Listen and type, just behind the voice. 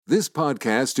This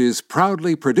podcast is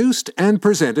proudly produced and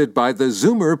presented by the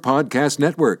Zoomer Podcast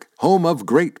Network, home of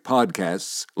great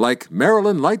podcasts like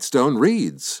Marilyn Lightstone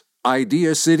Reads,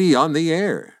 Idea City on the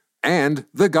Air, and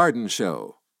The Garden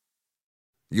Show.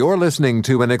 You're listening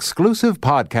to an exclusive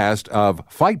podcast of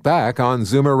Fight Back on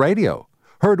Zoomer Radio,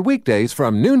 heard weekdays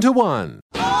from noon to 1.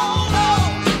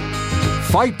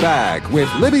 Fight Back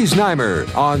with Libby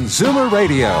Znaimer on Zoomer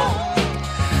Radio.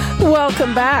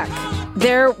 Welcome back.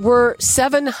 There were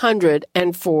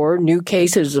 704 new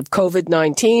cases of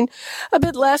COVID-19, a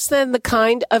bit less than the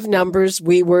kind of numbers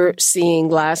we were seeing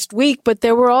last week, but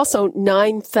there were also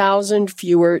 9,000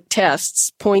 fewer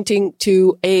tests, pointing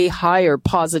to a higher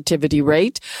positivity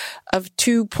rate of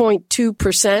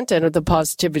 2.2%, and the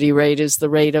positivity rate is the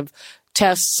rate of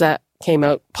tests that came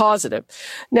out positive.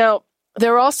 Now,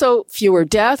 there are also fewer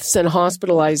deaths and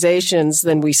hospitalizations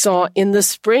than we saw in the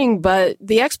spring, but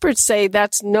the experts say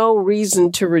that's no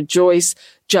reason to rejoice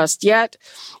just yet.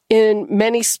 In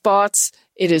many spots,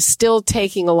 it is still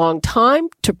taking a long time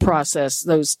to process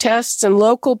those tests, and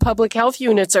local public health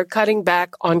units are cutting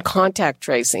back on contact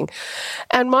tracing.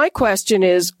 And my question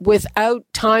is, without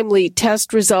timely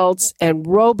test results and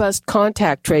robust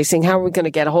contact tracing, how are we going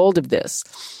to get a hold of this?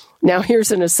 Now,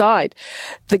 here's an aside.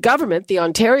 The government, the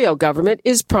Ontario government,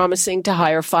 is promising to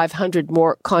hire 500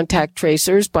 more contact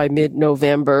tracers by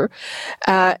mid-November.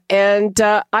 And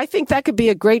I think that could be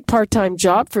a great part-time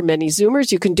job for many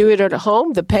Zoomers. You can do it at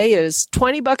home. The pay is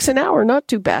 $20 an hour. Not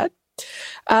too bad.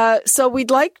 So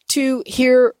we'd like to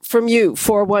hear from you.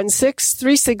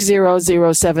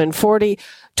 416-360-0740.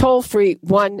 Toll free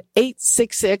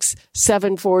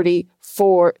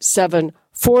 1-866-740-4740.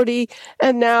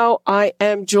 And now I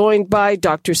am joined by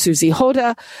Dr. Susie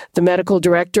Hota, the Medical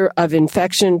Director of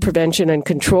Infection Prevention and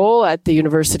Control at the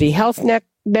University Health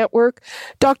Network,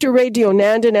 Dr. Ray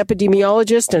Dionand, an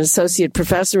epidemiologist and associate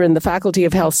professor in the Faculty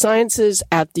of Health Sciences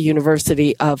at the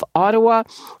University of Ottawa,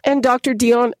 and Dr.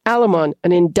 Dion Alamon,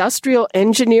 an industrial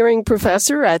engineering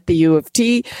professor at the U of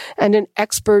T and an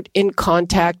expert in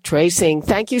contact tracing.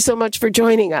 Thank you so much for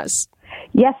joining us.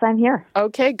 Yes, I'm here.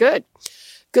 Okay, good.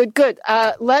 Good.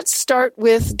 Let's start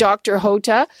with Dr.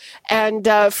 Hota. And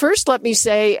first, let me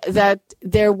say that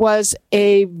there was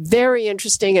a very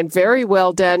interesting and very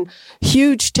well done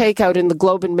huge takeout in the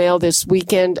Globe and Mail this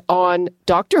weekend on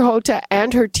Dr. Hota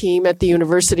and her team at the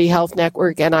University Health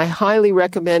Network. And I highly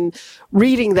recommend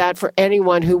reading that for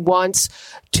anyone who wants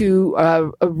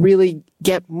to really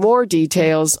get more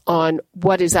details on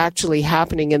what is actually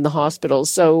happening in the hospital.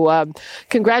 So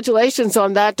congratulations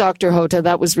on that, Dr. Hota.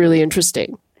 That was really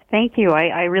interesting. Thank you.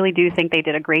 I really do think they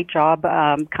did a great job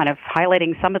kind of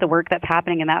highlighting some of the work that's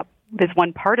happening in this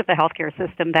one part of the healthcare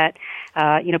system that,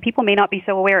 people may not be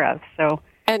so aware of. So.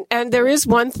 And there is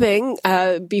one thing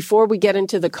before we get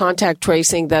into the contact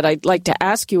tracing that I'd like to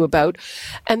ask you about,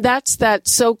 and that's that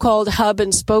so-called hub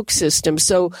and spoke system.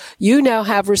 So you now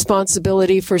have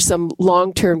responsibility for some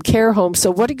long-term care homes. So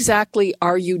what exactly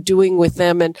are you doing with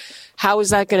them, and how is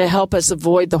that going to help us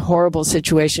avoid the horrible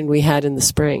situation we had in the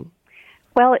spring?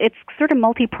 Well, it's sort of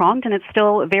multi-pronged, and it's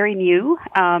still very new.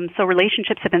 So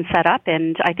relationships have been set up,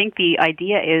 and I think the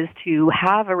idea is to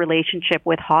have a relationship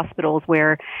with hospitals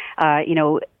where,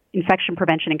 infection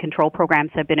prevention and control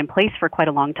programs have been in place for quite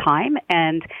a long time,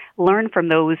 and learn from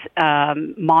those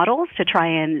models to try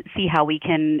and see how we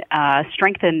can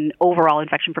strengthen overall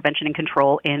infection prevention and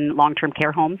control in long-term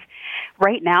care homes.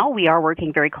 Right now, we are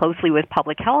working very closely with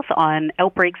public health on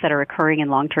outbreaks that are occurring in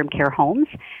long-term care homes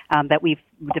that we've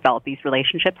developed these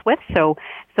relationships with. So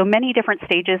many different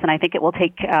stages, and I think it will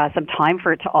take some time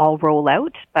for it to all roll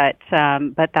out, but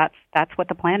that's what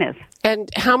the plan is. And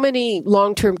how many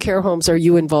long-term care homes are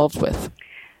you involved with?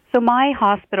 So my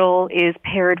hospital is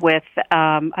paired with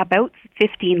about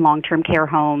 15 long-term care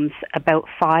homes, about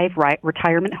 5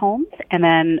 retirement homes, and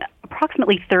then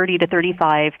approximately 30 to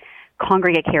 35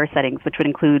 congregate care settings, which would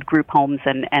include group homes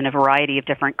and a variety of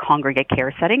different congregate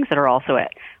care settings that are also at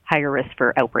higher risk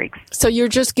for outbreaks. So you're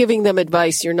just giving them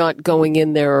advice. You're not going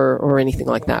in there or anything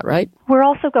like that, right? We're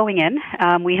also going in.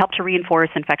 We help to reinforce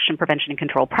infection prevention and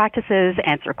control practices,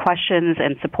 answer questions,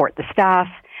 and support the staff.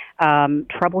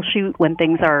 Troubleshoot when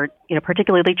things are,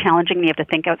 particularly challenging and you have to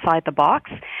think outside the box.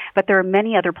 But there are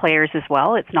many other players as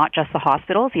well. It's not just the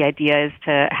hospitals. The idea is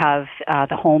to have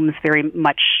the homes very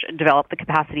much develop the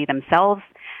capacity themselves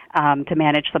to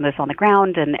manage some of this on the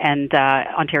ground, and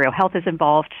Ontario Health is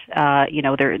involved. There are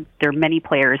many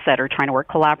players that are trying to work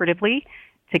collaboratively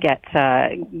to get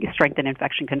strengthen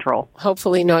infection control.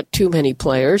 Hopefully not too many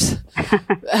players.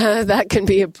 That can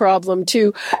be a problem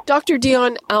too. Dr.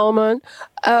 Dion Alamon,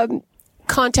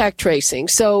 contact tracing.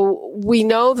 So we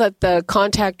know that the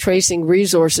contact tracing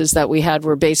resources that we had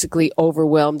were basically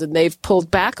overwhelmed, and they've pulled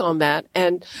back on that.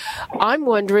 And I'm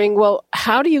wondering, well,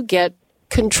 how do you get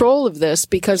control of this?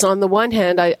 Because on the one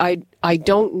hand, I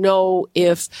don't know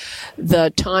if the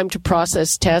time to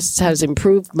process tests has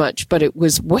improved much, but it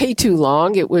was way too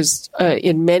long. It was,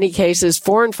 in many cases,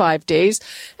 4 and 5 days.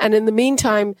 And in the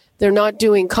meantime, they're not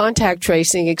doing contact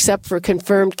tracing except for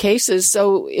confirmed cases.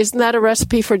 So isn't that a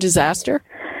recipe for disaster?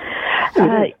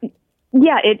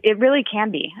 Yeah, it really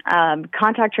can be.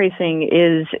 Contact tracing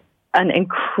is an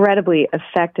incredibly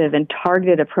effective and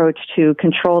targeted approach to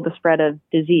control the spread of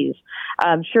disease.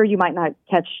 Sure, you might not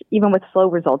catch, even with slow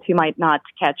results, you might not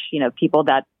catch, people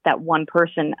that one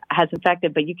person has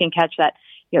infected, but you can catch that,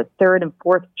 third and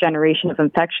fourth generation of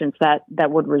infections that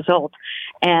would result.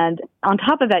 And on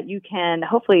top of that, you can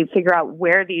hopefully figure out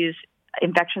where these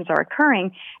infections are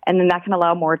occurring, and then that can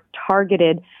allow more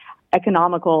targeted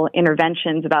economical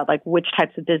interventions about which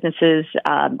types of businesses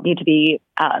need to be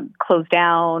closed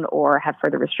down or have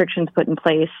further restrictions put in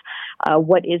place,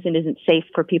 what is and isn't safe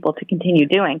for people to continue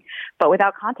doing. But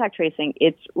without contact tracing,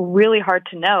 it's really hard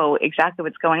to know exactly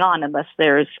what's going on unless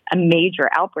there's a major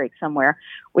outbreak somewhere,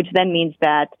 which then means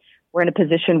that we're in a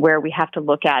position where we have to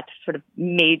look at sort of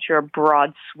major,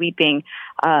 broad, sweeping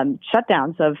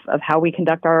shutdowns of how we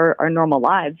conduct our normal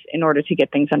lives in order to get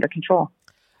things under control.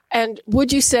 And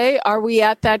would you say, are we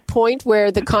at that point where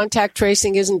the contact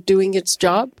tracing isn't doing its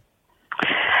job?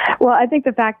 Well, I think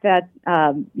the fact that,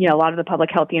 a lot of the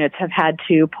public health units have had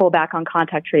to pull back on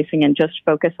contact tracing and just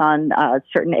focus on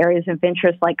certain areas of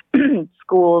interest like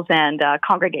schools and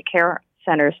congregate care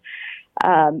centers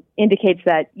indicates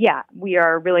that, we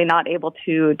are really not able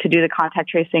to do the contact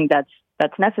tracing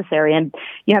that's necessary. And,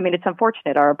 it's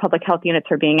unfortunate. Our public health units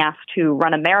are being asked to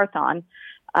run a marathon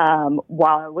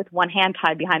while with one hand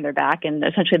tied behind their back and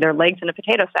essentially their legs in a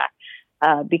potato sack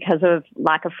because of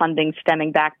lack of funding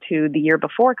stemming back to the year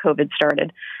before COVID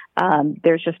started.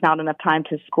 There's just not enough time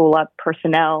to school up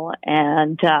personnel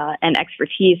and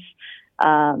expertise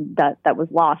that was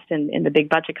lost in the big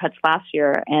budget cuts last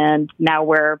year, and now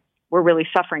we're really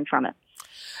suffering from it.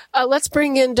 Let's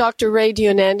bring in Dr. Ray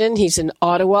Deonandan. He's in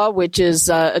Ottawa, which is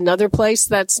another place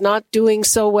that's not doing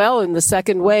so well in the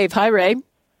second wave. Hi, Ray.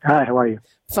 Hi, how are you?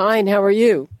 Fine. How are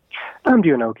you? I'm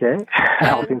doing okay,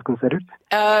 all things considered.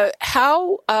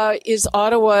 How is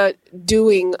Ottawa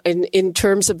doing in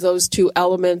terms of those two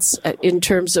elements, in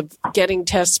terms of getting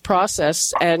tests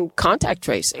processed and contact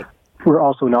tracing? We're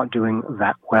also not doing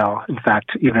that well. In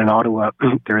fact, even in Ottawa,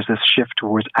 there's this shift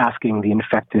towards asking the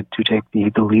infected to take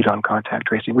the lead on contact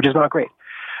tracing, which is not great.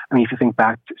 I mean, if you think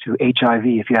back to HIV,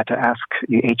 if you had to ask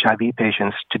the HIV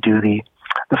patients to do the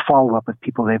follow-up with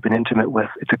people they've been intimate with,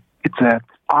 it's a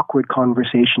awkward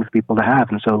conversation for people to have,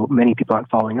 and so many people aren't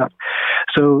following up.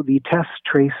 So the test,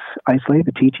 trace, isolate,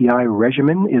 the TTI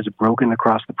regimen is broken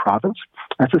across the province.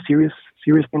 That's a serious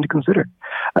thing to consider.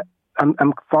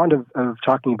 I'm fond of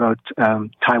talking about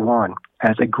Taiwan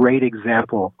as a great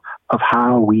example of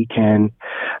how we can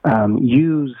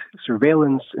use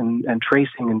surveillance and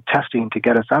tracing and testing to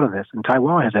get us out of this. And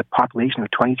Taiwan has a population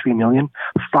of 23 million,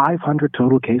 500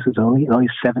 total cases only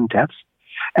 7 deaths.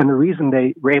 And the reason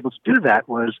they were able to do that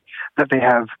was that they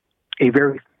have a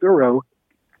very thorough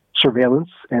surveillance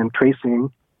and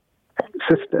tracing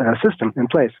system in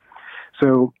place.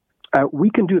 So we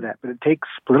can do that, but it takes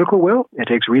political will, it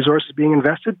takes resources being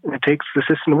invested, and it takes the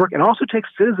system to work. It also takes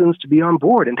citizens to be on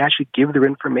board and to actually give their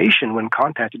information when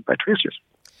contacted by tracers.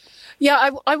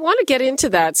 Yeah, I want to get into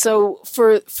that. So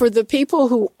for the people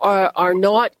who are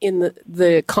not in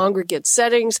the congregate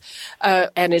settings,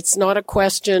 and it's not a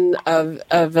question of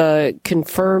a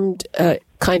confirmed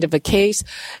kind of a case,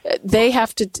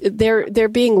 they're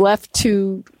being left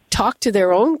to talk to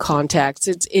their own contacts.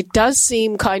 It does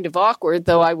seem kind of awkward,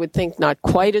 though I would think not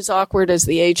quite as awkward as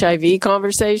the HIV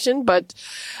conversation. But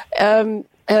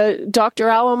Dr.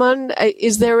 Alleman,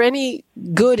 is there any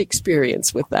good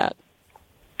experience with that?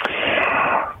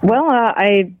 Well,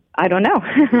 I don't know.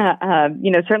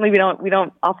 Certainly we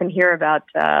don't often hear about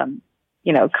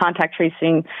contact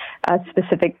tracing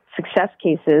specific success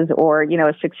cases or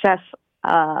a success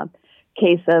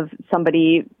case of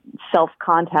somebody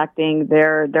self-contacting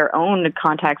their own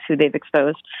contacts who they've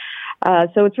exposed.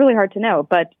 So it's really hard to know.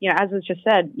 But as was just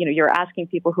said, you're asking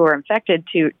people who are infected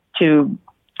to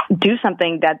do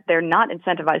something that they're not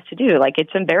incentivized to do. Like,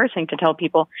 it's embarrassing to tell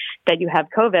people that you have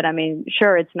COVID. I mean,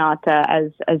 sure, it's not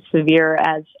as severe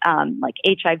as like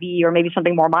HIV or maybe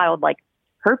something more mild like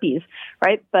herpes,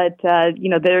 right? But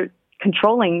they're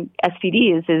controlling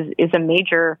STDs is a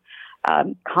major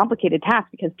complicated task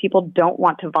because people don't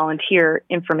want to volunteer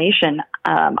information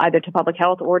either to public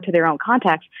health or to their own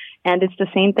contacts. And it's the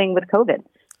same thing with COVID.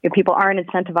 People aren't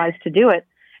incentivized to do it,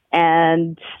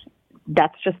 and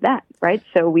that's just that, right?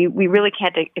 So we really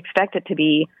can't expect it to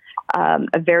be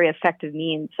a very effective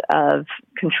means of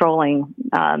controlling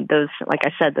those, like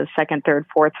I said, those second, third,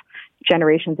 fourth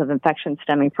generations of infection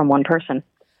stemming from one person.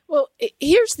 Well,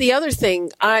 here's the other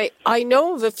thing. I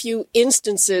know of a few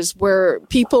instances where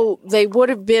people, they would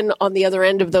have been on the other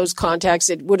end of those contacts.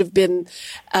 It would have been,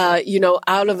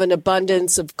 out of an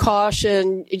abundance of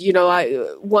caution.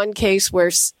 One case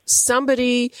where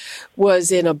somebody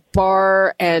was in a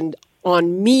bar and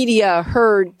on media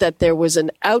heard that there was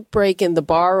an outbreak in the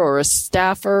bar or a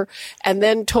staffer, and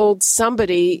then told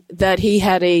somebody that he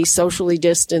had a socially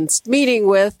distanced meeting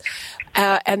with,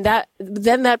 and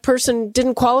that person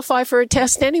didn't qualify for a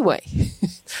test anyway.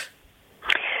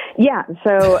 Yeah.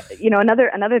 So,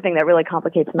 another thing that really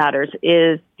complicates matters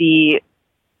is the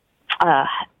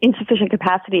insufficient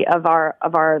capacity of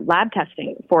our lab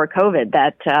testing for COVID,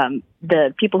 that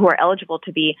the people who are eligible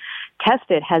to be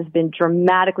tested has been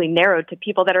dramatically narrowed to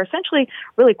people that are essentially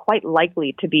really quite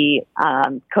likely to be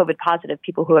COVID positive,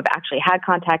 people who have actually had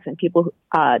contacts and people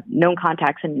known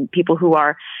contacts and people who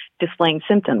are displaying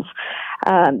symptoms.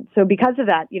 So because of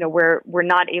that, we're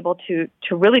not able to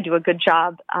really do a good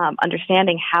job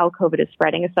understanding how COVID is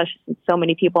spreading, especially since so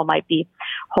many people might be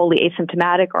wholly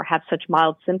asymptomatic or have such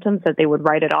mild symptoms that they would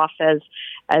write it off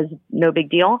as no big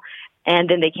deal. And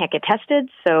then they can't get tested,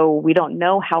 so we don't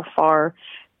know how far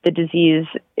the disease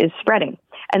is spreading.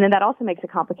 And then that also makes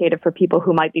it complicated for people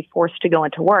who might be forced to go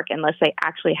into work unless they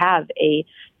actually have a,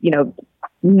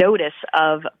 notice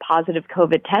of positive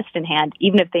COVID test in hand.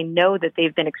 Even if they know that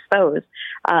they've been exposed,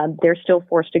 they're still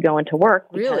forced to go into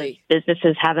work because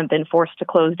businesses haven't been forced to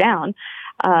close down.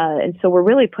 And so we're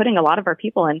really putting a lot of our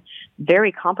people in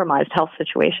very compromised health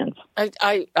situations.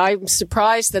 I'm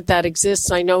surprised that exists.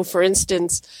 I know, for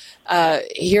instance,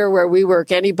 here where we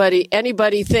work,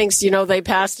 anybody thinks, they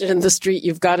passed it in the street,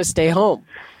 you've got to stay home.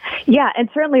 Yeah, and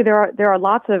certainly there are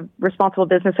lots of responsible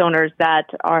business owners that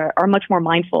are much more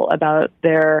mindful about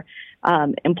their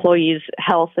employees'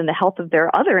 health and the health of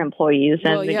their other employees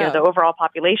and the overall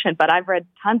population. But I've read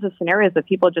tons of scenarios of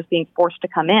people just being forced to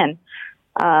come in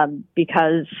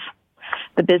because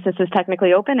the business is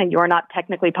technically open and you're not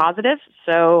technically positive,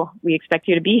 so we expect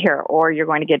you to be here or you're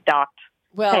going to get docked.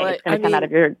 Well, it's going to come out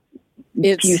of your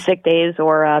few sick days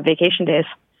or vacation days.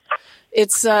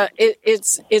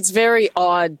 It's very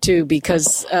odd too,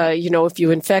 because, if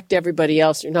you infect everybody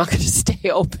else, you're not going to stay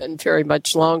open very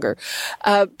much longer.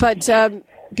 But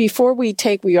before we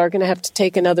are going to have to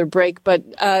take another break, but,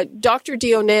 Dr.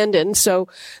 Deonandan, so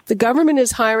the government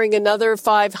is hiring another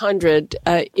 500.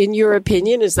 In your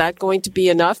opinion, is that going to be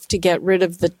enough to get rid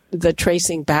of the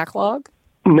tracing backlog?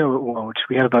 No, it won't.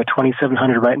 We have about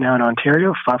 2,700 right now in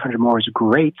Ontario. 500 more is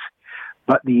great.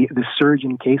 But the surge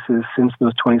in cases since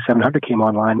those 2,700 came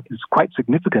online is quite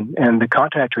significant. And the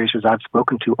contact tracers I've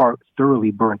spoken to are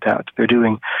thoroughly burnt out.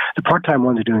 The part-time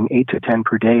ones are doing 8 to 10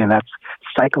 per day, and that's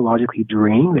psychologically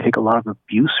draining. They take a lot of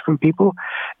abuse from people.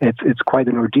 It's quite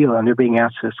an ordeal, and they're being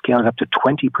asked to scale it up to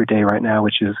 20 per day right now,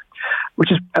 which is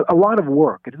a lot of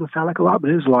work. It doesn't sound like a lot,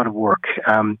 but it is a lot of work.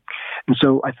 And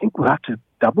so I think we'll have to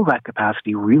double that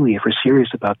capacity, really, if we're serious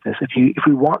about this. If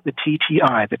we want the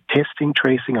TTI, the testing,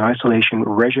 tracing, and isolation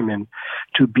regimen,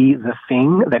 to be the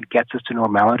thing that gets us to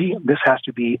normality, this has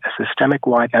to be a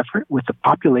systemic-wide effort with the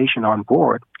population on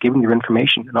board, giving their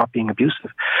information and not being abusive,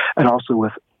 and also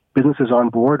with businesses on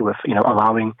board with,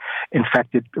 allowing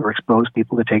infected or exposed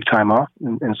people to take time off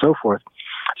and so forth.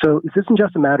 So this isn't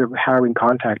just a matter of hiring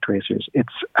contact tracers.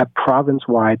 It's a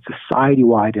province-wide,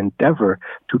 society-wide endeavor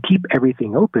to keep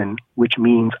everything open, which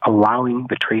means allowing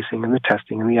the tracing and the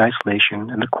testing and the isolation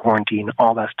and the quarantine,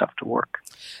 all that stuff to work.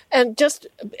 And just,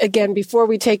 again, before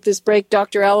we take this break,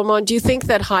 Dr. Alamon, do you think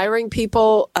that hiring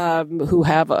people who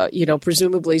have,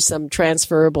 presumably some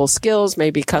transferable skills,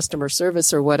 maybe customer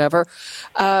service or whatever,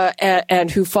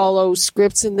 and who follow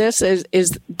scripts in this, is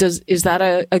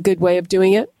that a good way of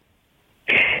doing it?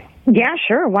 Yeah,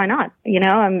 sure. Why not?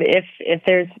 If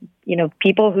there's,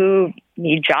 people who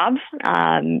need jobs,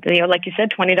 like you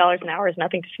said, $20 an hour is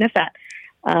nothing to sniff at.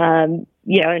 And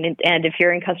if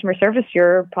you're in customer service,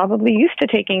 you're probably used to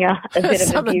taking a bit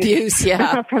of abuse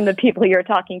from the people you're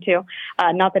talking to.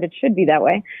 Not that it should be that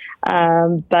way.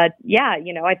 But yeah,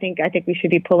 I think we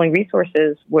should be pulling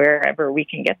resources wherever we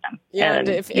can get them. Yeah.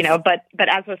 And but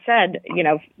as was said,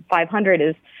 500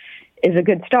 is a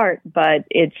good start, but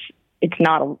it's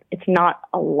not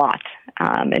a lot.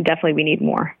 And definitely we need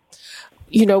more.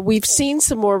 We've seen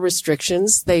some more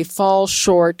restrictions. They fall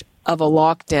short of a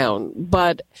lockdown.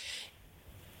 But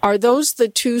are those the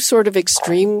two sort of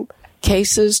extreme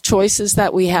choices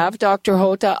that we have, Dr.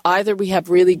 Hota? Either we have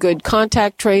really good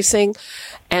contact tracing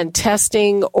and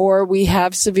testing, or we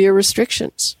have severe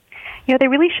restrictions. They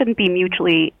really shouldn't be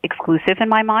mutually exclusive in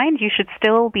my mind. You should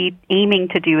still be aiming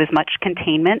to do as much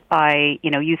containment by,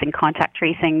 using contact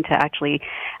tracing to actually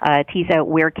tease out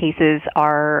where cases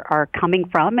are coming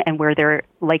from and where they're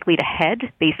likely to head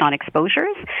based on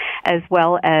exposures, as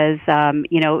well as,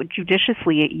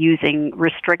 judiciously using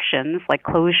restrictions like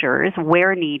closures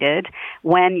where needed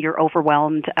when you're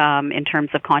overwhelmed in terms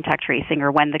of contact tracing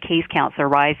or when the case counts are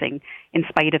rising in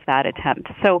spite of that attempt.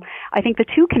 So I think the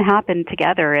two can happen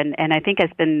together, and I think has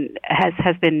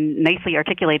been nicely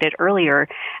articulated earlier.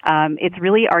 It's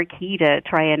really our key to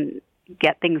try and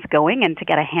get things going and to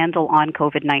get a handle on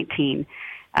COVID-19.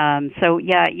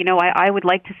 I would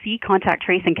like to see contact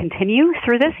tracing continue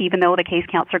through this, even though the case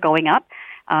counts are going up.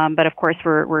 But of course,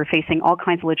 we're facing all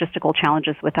kinds of logistical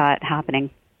challenges with that happening.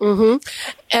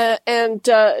 Mm-hmm. And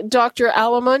Dr.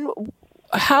 Alleman,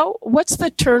 what's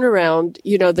the turnaround,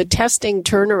 the testing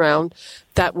turnaround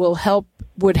that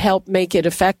would help make it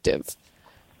effective?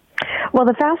 Well,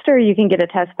 the faster you can get a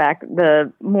test back,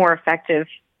 the more effective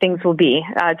things will be,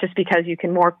 just because you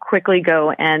can more quickly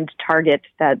go and target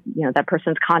that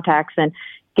person's contacts and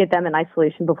get them in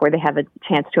isolation before they have a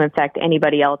chance to infect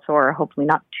anybody else, or hopefully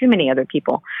not too many other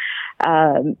people.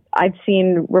 I've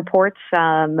seen reports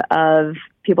of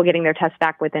people getting their tests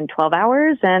back within 12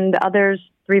 hours and others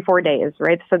 3-4 days,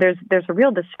 right? So there's a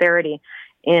real disparity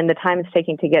in the time it's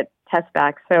taking to get tests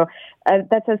back. So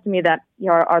that says to me that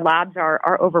our labs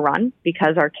are overrun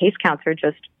because our case counts are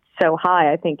just so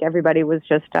high. I think everybody was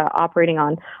just operating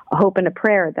on a hope and a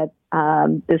prayer that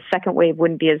the second wave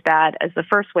wouldn't be as bad as the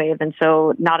first wave, and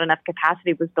so not enough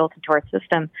capacity was built into our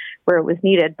system where it was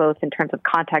needed, both in terms of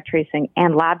contact tracing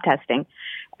and lab testing.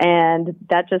 And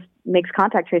that just makes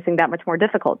contact tracing that much more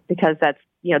difficult because that's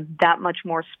that much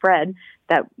more spread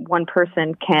that one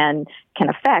person can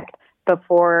affect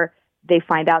before they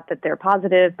find out that they're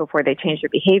positive, before they change their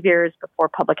behaviors, before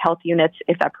public health units,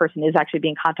 if that person is actually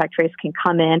being contact traced, can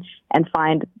come in and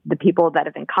find the people that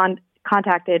have been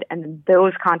contacted and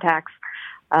those contacts,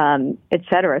 et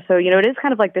cetera. So, it is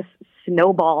kind of like this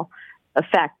snowball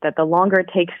effect that the longer it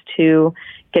takes to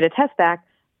get a test back,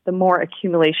 the more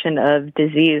accumulation of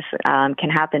disease can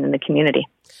happen in the community.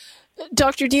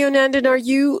 Dr. Deonandan, are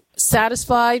you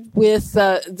satisfied with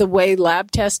the way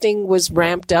lab testing was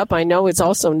ramped up? I know it's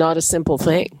also not a simple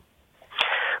thing.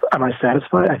 Am I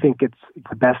satisfied? I think it's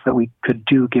the best that we could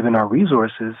do given our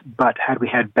resources, but had we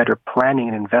had better planning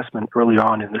and investment early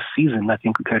on in the season, I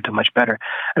think we could have done much better.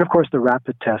 And of course, the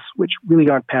rapid tests, which really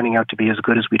aren't panning out to be as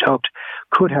good as we'd hoped,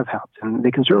 could have helped. And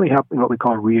they can certainly help in what we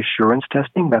call reassurance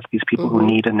testing. That's these people who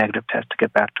need a negative test to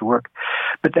get back to work.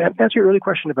 But to answer your earlier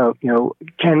question about,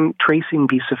 can tracing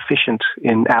be sufficient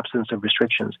in absence of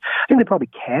restrictions? I think they probably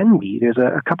can be. There's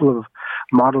a couple of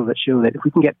models that show that if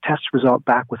we can get test result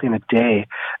back within a day,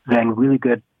 then really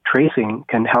good tracing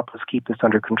can help us keep this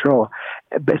under control.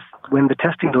 But when the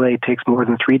testing delay takes more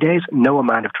than 3 days, no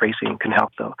amount of tracing can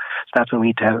help, though. So that's when we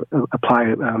need to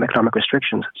apply economic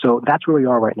restrictions. So that's where we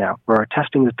are right now, where our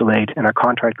testing is delayed and our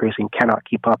contact tracing cannot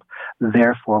keep up.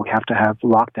 Therefore, we have to have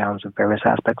lockdowns of various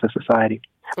aspects of society.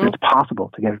 And it's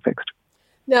possible to get it fixed.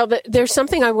 Now, there's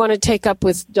something I want to take up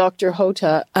with Dr.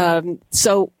 Hota.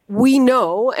 So we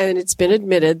know, and it's been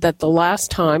admitted, that the last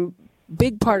time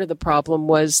big part of the problem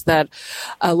was that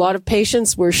a lot of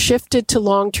patients were shifted to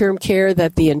long-term care,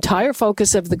 that the entire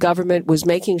focus of the government was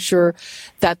making sure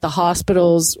that the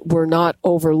hospitals were not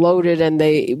overloaded and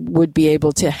they would be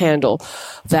able to handle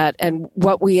that. And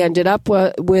what we ended up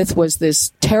with was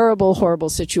this terrible, horrible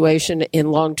situation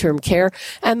in long-term care,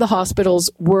 and the hospitals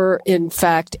were, in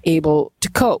fact, able to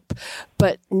cope.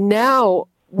 But now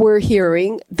we're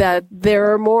hearing that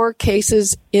there are more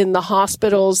cases in the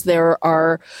hospitals. There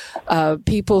are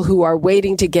people who are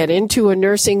waiting to get into a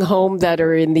nursing home that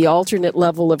are in the alternate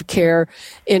level of care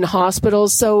in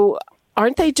hospitals. So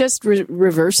aren't they just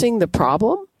reversing the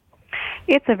problem?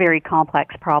 It's a very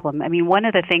complex problem. I mean, one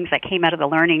of the things that came out of the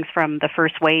learnings from the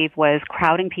first wave was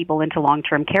crowding people into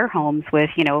long-term care homes with,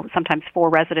 sometimes 4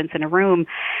 residents in a room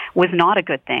was not a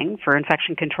good thing for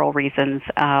infection control reasons.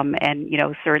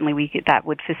 Certainly that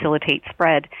would facilitate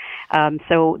spread.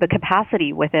 So the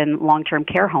capacity within long-term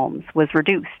care homes was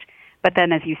reduced. But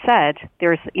then, as you said,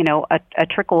 there's, a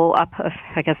trickle up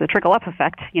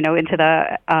effect, into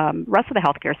the rest of the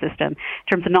healthcare system in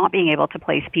terms of not being able to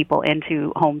place people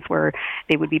into homes where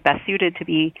they would be best suited to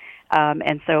be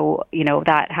And so,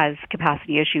 that has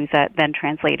capacity issues that then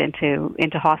translate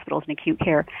into hospitals and acute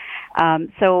care.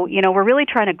 So, we're really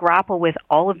trying to grapple with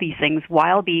all of these things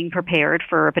while being prepared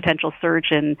for a potential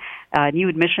surge in new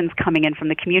admissions coming in from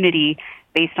the community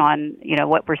based on,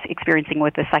 what we're experiencing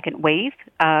with the second wave.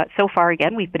 So far,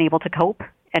 again, we've been able to cope,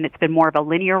 and it's been more of a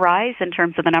linear rise in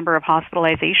terms of the number of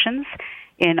hospitalizations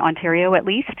in Ontario, at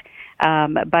least.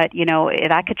 But,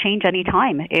 that could change any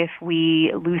time if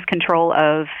we lose control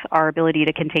of our ability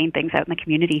to contain things out in the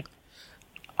community.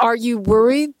 Are you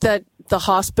worried that the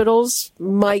hospitals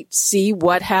might see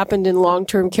what happened in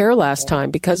long-term care last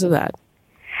time because of that?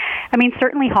 I mean,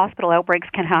 certainly hospital outbreaks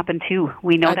can happen too.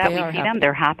 We know that. We see them.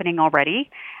 They're happening already.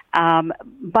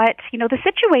 But, the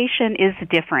situation is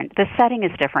different. The setting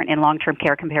is different in long-term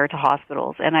care compared to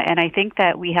hospitals. And I think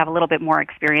that we have a little bit more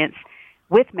experience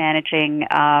with managing,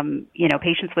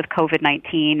 patients with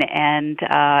COVID-19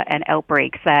 and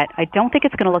outbreaks that I don't think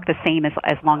it's going to look the same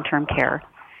as long-term care.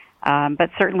 But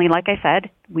certainly, like I said,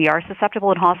 we are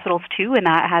susceptible in hospitals too, and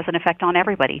that has an effect on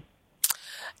everybody.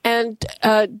 And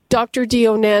Dr.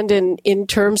 Deonandan, in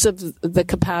terms of the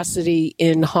capacity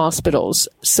in hospitals,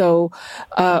 so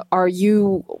are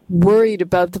you worried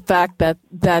about the fact that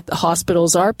the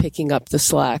hospitals are picking up the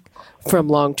slack from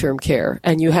long-term care,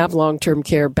 and you have long-term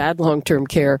care, bad long-term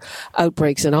care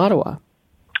outbreaks in Ottawa?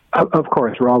 Of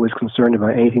course, we're always concerned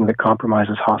about anything that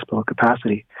compromises hospital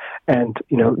capacity. And,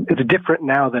 it's different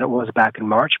now than it was back in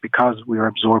March because we are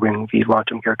absorbing the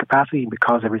long-term care capacity,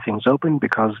 because everything's open,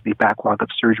 because the backlog of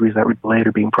surgeries that were delayed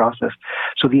are being processed.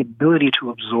 So the ability to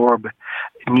absorb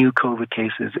new COVID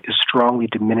cases is strongly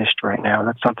diminished right now.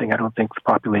 That's something I don't think the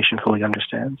population fully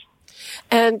understands.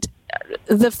 And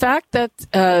the fact that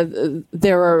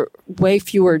there are way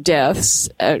fewer deaths,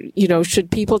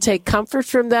 should people take comfort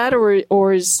from that,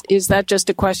 or is that just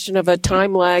a question of a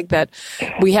time lag that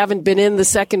we haven't been in the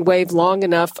second wave long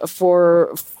enough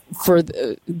for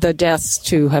the deaths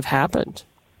to have happened?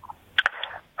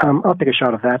 I'll take a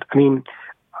shot of that. I mean,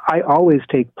 I always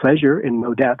take pleasure in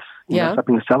no deaths.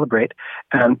 Something to celebrate.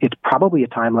 It's probably a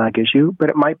time lag issue, but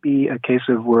it might be a case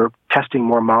of we're testing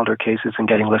more milder cases and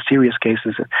getting less serious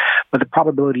cases. But the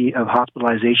probability of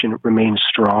hospitalization remains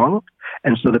strong,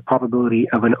 and so the probability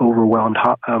of an overwhelmed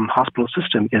hospital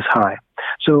system is high.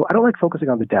 So I don't like focusing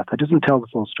on the death. That doesn't tell the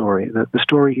full story. The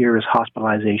story here is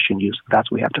hospitalization use.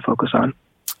 That's what we have to focus on.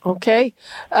 Okay.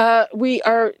 We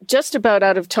are just about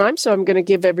out of time, so I'm going to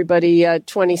give everybody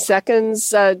 20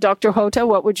 seconds. Dr. Hota,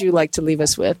 what would you like to leave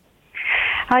us with?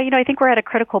 I think we're at a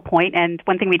critical point, and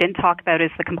one thing we didn't talk about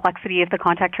is the complexity of the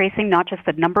contact tracing, not just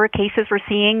the number of cases we're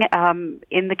seeing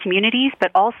in the communities,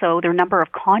 but also their number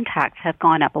of contacts have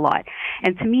gone up a lot.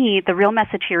 And to me, the real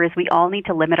message here is we all need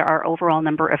to limit our overall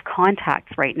number of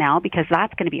contacts right now, because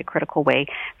that's going to be a critical way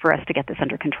for us to get this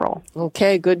under control.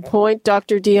 Okay, good point.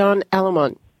 Dr. Dion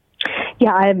Alamont.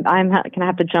 Yeah, I'm going to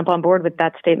have to jump on board with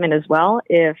that statement as well.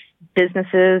 If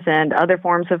businesses and other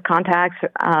forms of contacts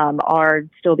are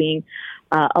still being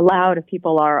allowed, if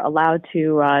people are allowed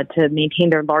to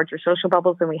maintain their larger social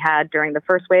bubbles than we had during the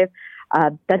first wave,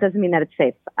 that doesn't mean that it's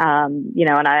safe. I'd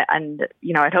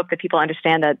hope that people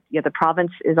understand that the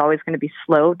province is always going to be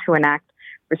slow to enact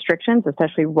restrictions,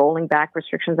 especially rolling back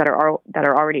restrictions that are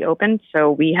already open.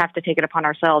 So we have to take it upon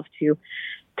ourselves to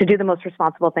do the most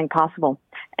responsible thing possible.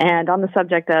 And on the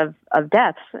subject of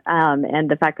deaths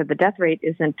and the fact that the death rate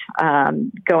isn't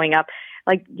going up,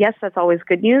 yes, that's always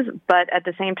good news, but at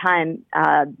the same time,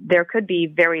 there could be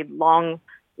very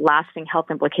long-lasting health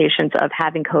implications of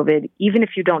having COVID, even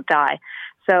if you don't die.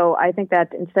 So I think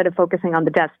that instead of focusing on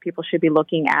the deaths, people should be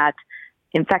looking at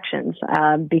infections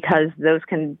because those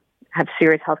can have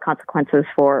serious health consequences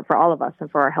for all of us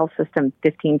and for our health system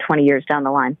 15, 20 years down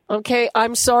the line. Okay,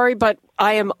 I'm sorry, but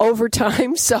I am over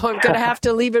time, so I'm going to have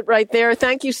to leave it right there.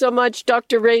 Thank you so much,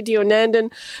 Dr. Ray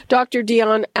Deonandan, Dr.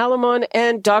 Dion Alamont,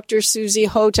 and Dr. Susie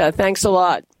Hota. Thanks a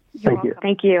lot. Thank you.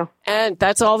 Thank you. And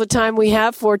that's all the time we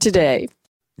have for today.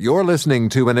 You're listening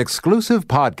to an exclusive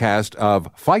podcast of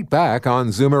Fight Back on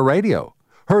Zoomer Radio.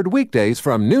 Heard weekdays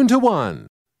from noon to 1.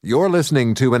 You're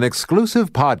listening to an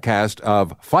exclusive podcast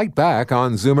of Fight Back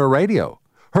on Zoomer Radio.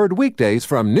 Heard weekdays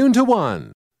from noon to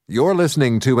 1. You're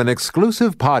listening to an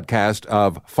exclusive podcast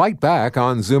of Fight Back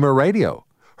on Zoomer Radio.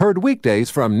 Heard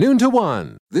weekdays from noon to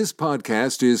 1. This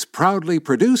podcast is proudly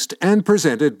produced and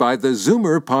presented by the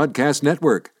Zoomer Podcast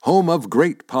Network, home of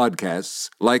great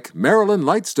podcasts like Marilyn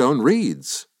Lightstone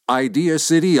Reads, Idea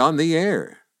City on the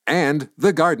Air, and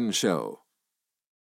The Garden Show.